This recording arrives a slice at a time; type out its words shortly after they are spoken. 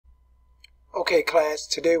Okay, class,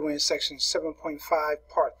 today we're in section 7.5,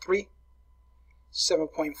 part 3.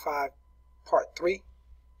 7.5, part 3.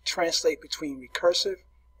 Translate between recursive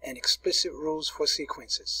and explicit rules for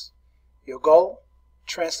sequences. Your goal,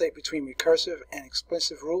 translate between recursive and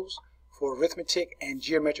explicit rules for arithmetic and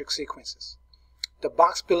geometric sequences. The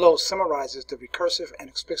box below summarizes the recursive and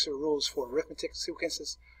explicit rules for arithmetic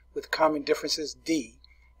sequences with common differences D,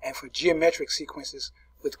 and for geometric sequences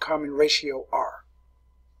with common ratio R.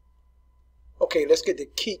 Okay, let's get the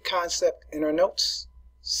key concept in our notes.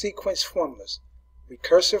 Sequence formulas.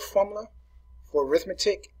 Recursive formula for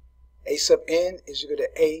arithmetic, a sub n is equal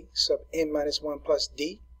to a sub n minus 1 plus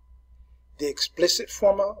d. The explicit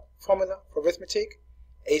formula for arithmetic,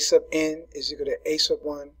 a sub n is equal to a sub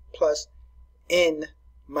 1 plus n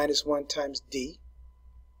minus 1 times d.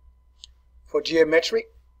 For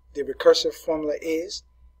geometric, the recursive formula is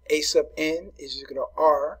a sub n is equal to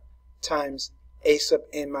r times a sub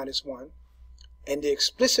n minus 1. And the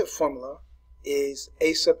explicit formula is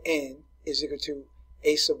a sub n is equal to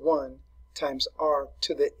a sub 1 times r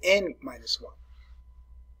to the n minus 1.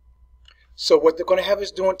 So what they're going to have us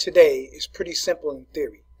doing today is pretty simple in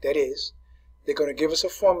theory. That is, they're going to give us a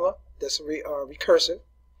formula that's recursive,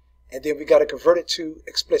 and then we got to convert it to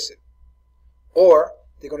explicit. Or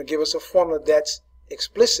they're going to give us a formula that's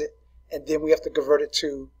explicit, and then we have to convert it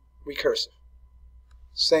to recursive.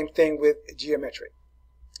 Same thing with geometric.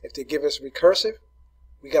 If they give us recursive,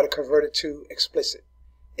 we got to convert it to explicit.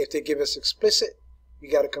 If they give us explicit, we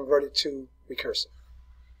got to convert it to recursive.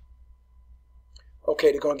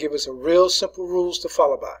 Okay, they're going to give us a real simple rules to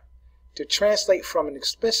follow by. To translate from an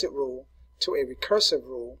explicit rule to a recursive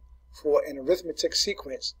rule for an arithmetic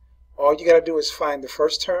sequence, all you got to do is find the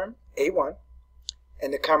first term, A1,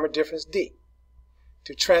 and the common difference D.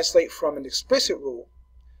 To translate from an explicit rule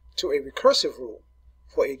to a recursive rule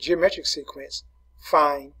for a geometric sequence,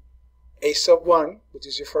 find a sub 1, which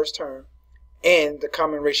is your first term, and the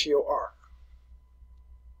common ratio r.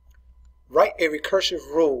 Write a recursive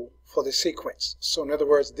rule for the sequence. So in other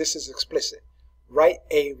words, this is explicit. Write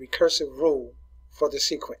a recursive rule for the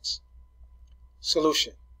sequence.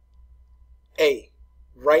 Solution. A.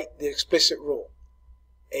 Write the explicit rule.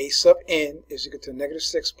 A sub n is equal to negative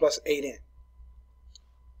 6 plus 8n.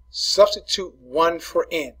 Substitute 1 for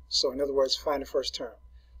n. So in other words, find the first term.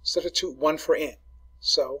 Substitute 1 for n.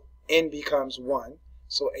 So n becomes 1.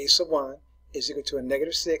 So a sub 1 is equal to a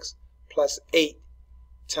negative 6 plus 8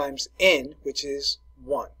 times n, which is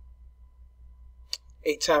 1.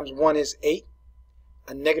 8 times 1 is 8.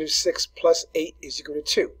 A negative 6 plus 8 is equal to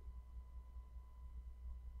 2.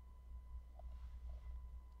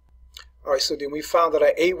 Alright, so then we found that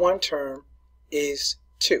our A1 term is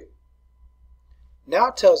 2. Now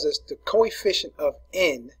it tells us the coefficient of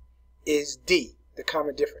n is d, the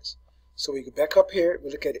common difference. So we go back up here,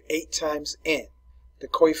 we look at 8 times n. The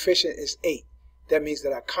coefficient is 8. That means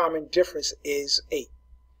that our common difference is 8.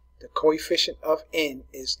 The coefficient of n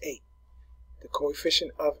is 8. The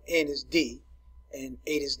coefficient of n is d, and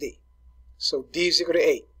 8 is d. So d is equal to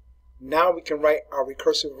 8. Now we can write our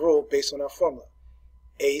recursive rule based on our formula.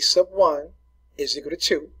 A sub 1 is equal to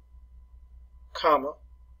 2, comma,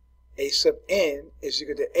 a sub n is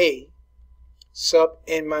equal to a sub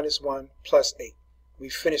n minus 1 plus 8. We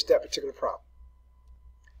finished that particular problem.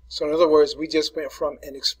 So in other words, we just went from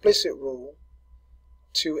an explicit rule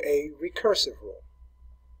to a recursive rule.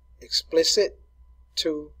 Explicit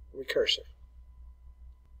to recursive.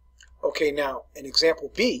 Okay, now in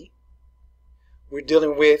example B, we're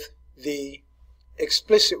dealing with the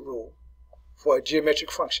explicit rule for a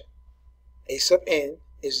geometric function. A sub n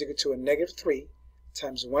is equal to a negative 3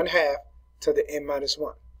 times 1/2 to the n minus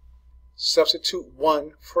 1. Substitute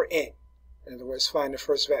 1 for n. In other words, find the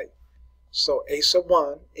first value. So a sub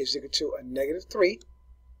 1 is equal to a negative 3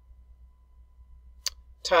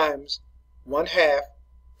 times 1/2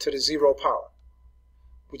 to the 0 power,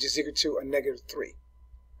 which is equal to a negative 3.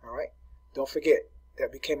 Alright, don't forget,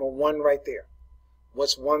 that became a 1 right there.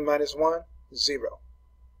 What's 1 minus 1? 0.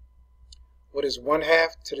 What is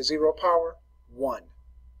 1/2 to the 0 power? 1.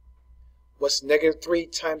 What's negative 3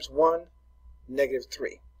 times 1? Negative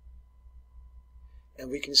 3. And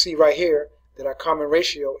we can see right here that our common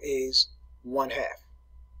ratio is 1/2.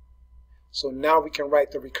 So now we can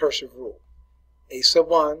write the recursive rule. A sub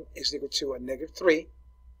 1 is equal to a negative 3,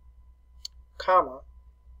 comma,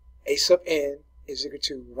 a sub n is equal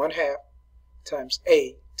to 1/2 times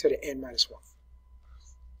a to the n minus 1.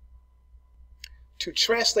 To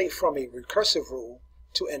translate from a recursive rule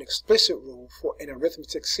to an explicit rule for an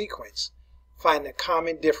arithmetic sequence, find the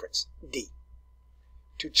common difference, d.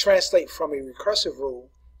 To translate from a recursive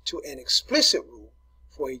rule to an explicit rule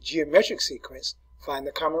for a geometric sequence, find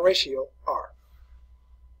the common ratio, r.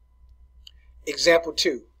 Example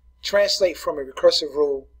 2. Translate from a recursive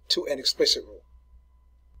rule to an explicit rule.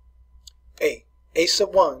 A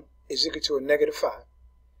sub 1 is equal to a negative 5.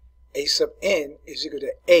 A sub n is equal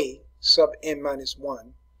to a sub n minus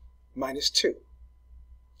 1 minus 2.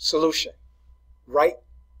 Solution. Write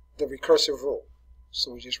the recursive rule.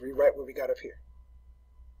 So we just rewrite what we got up here.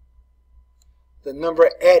 The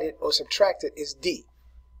number added or subtracted is d.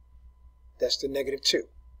 That's the negative 2.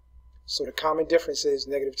 So the common difference is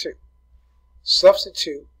negative 2.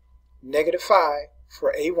 Substitute negative 5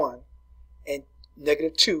 for a1 and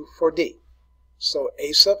negative 2 for d. So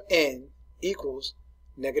a sub n equals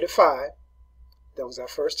negative 5, that was our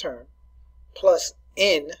first term, plus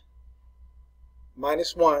n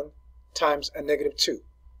minus 1 times a negative 2,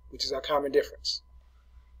 which is our common difference.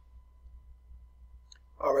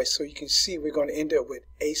 Alright, so you can see we're going to end up with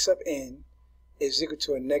a sub n is equal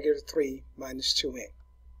to a negative 3 minus 2n.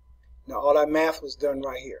 Now all our math was done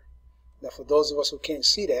right here. Now for those of us who can't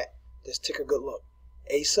see that, let's take a good look.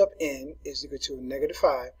 A sub n is equal to a negative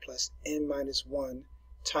 5 plus n minus 1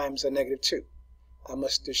 times a negative 2. I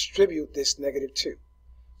must distribute this negative 2.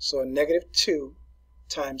 So a negative 2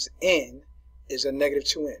 times n is a negative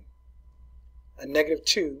 2n. A negative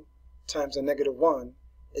 2 times a negative 1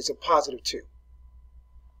 is a positive 2.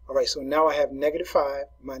 Alright, so now I have negative 5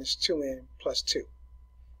 minus 2n plus 2.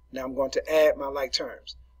 Now I'm going to add my like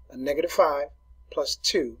terms. A negative 5 plus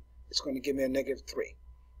 2 is going to give me a negative 3.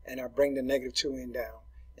 And I bring the negative 2n down.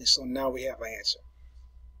 And so now we have our answer.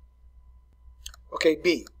 Okay,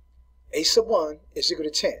 B. A sub 1 is equal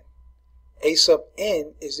to 10. A sub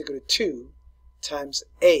n is equal to 2 times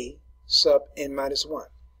a sub n minus 1.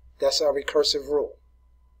 That's our recursive rule.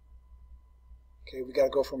 Okay, we got to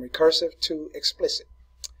go from recursive to explicit.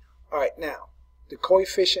 Alright, now, the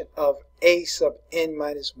coefficient of a sub n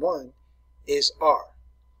minus 1 is r.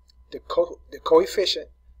 The coefficient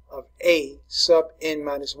of a sub n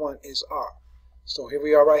minus 1 is r. So here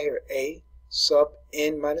we are right here, a sub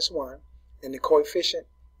n minus 1, and the coefficient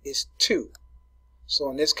is 2. So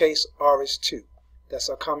in this case, r is 2. That's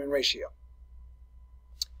our common ratio.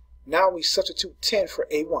 Now we substitute 10 for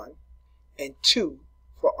a1 and 2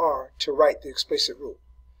 for r to write the explicit rule.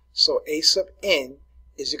 So a sub n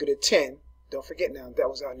is equal to 10, don't forget now, that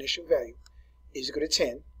was our initial value, is equal to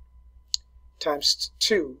 10 times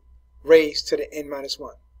 2 raised to the n minus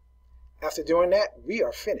 1. After doing that, we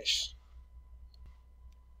are finished.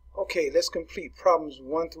 Okay, let's complete problems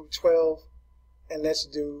 1 through 12, and let's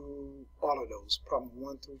do all of those. Problem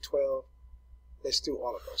 1 through 12, let's do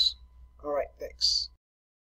all of those. All right, thanks.